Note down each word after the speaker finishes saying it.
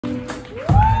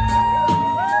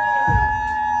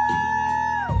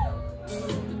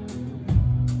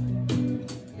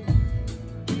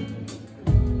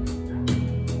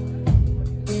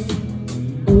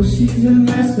Oh, she's a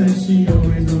mess and she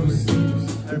always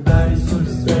oversleeps. Her body's full of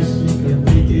stress, she can't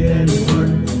take it anymore.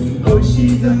 Oh,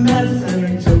 she's a mess and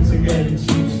her jokes are getting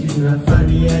cheap. She's not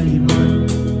funny anymore.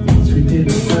 Things we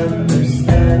didn't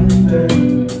understand her,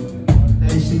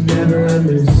 and she never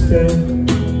understood.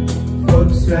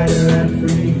 Folks tried to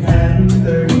apprehend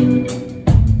her,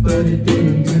 but it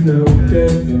didn't do no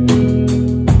good.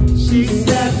 She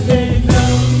said they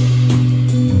don't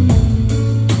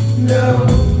know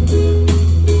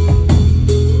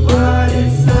what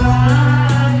it's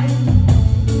like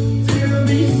to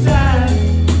be sad.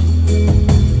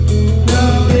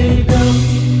 No, they don't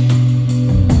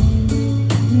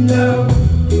know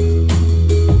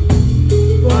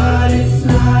what it's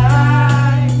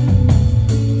like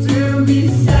to be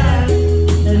sad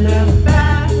and have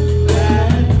bad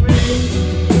dreams.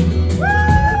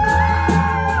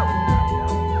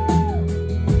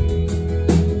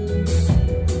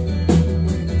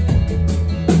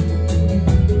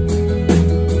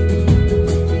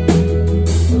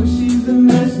 Oh, she's a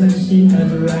mess and she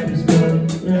has a writer's block.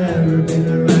 Never been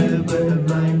a writer, but her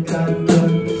mind got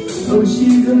done. Oh,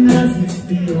 she's a mess, it's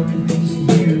the only thing she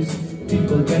hears.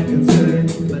 People get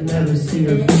concerned, but never see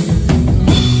her face.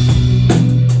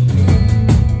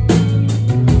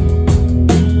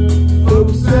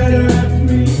 Folks try to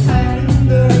apprehend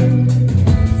her,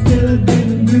 still it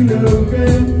didn't do no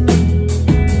good.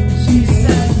 She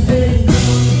said they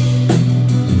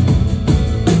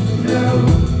don't know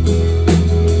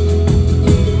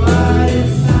what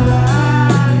it's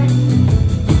like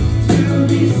to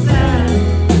be sad.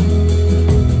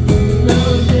 No,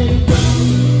 they don't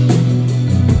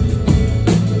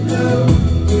know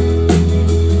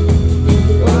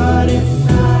what it's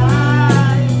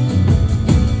like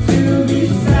to be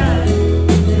sad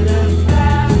and have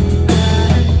bad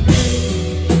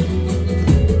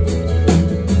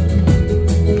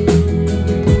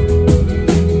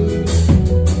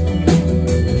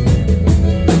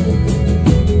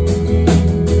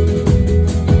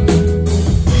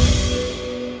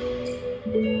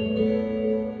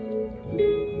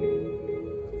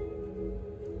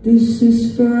This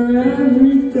is for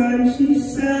every time she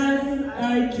said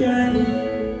I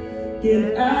can't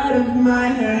get out of my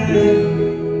head.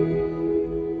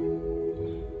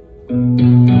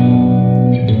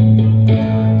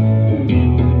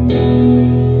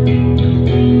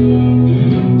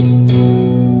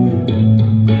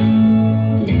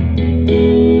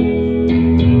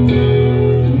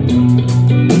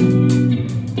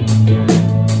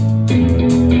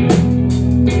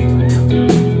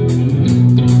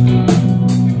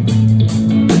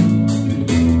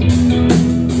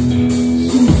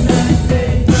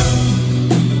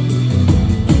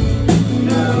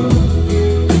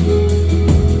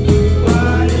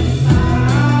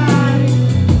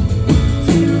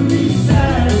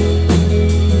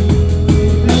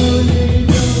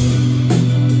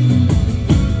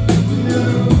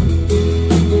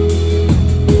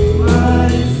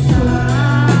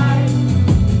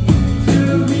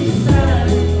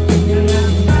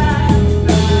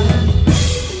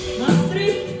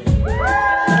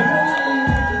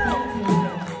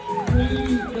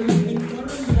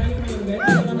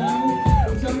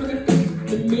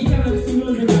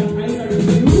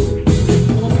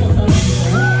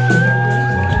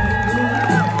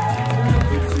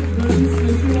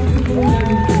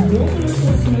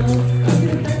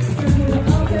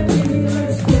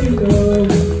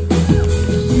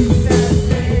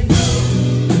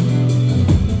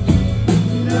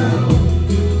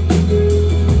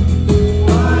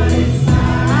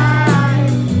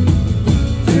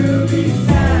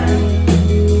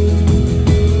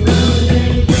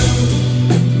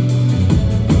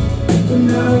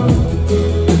 No.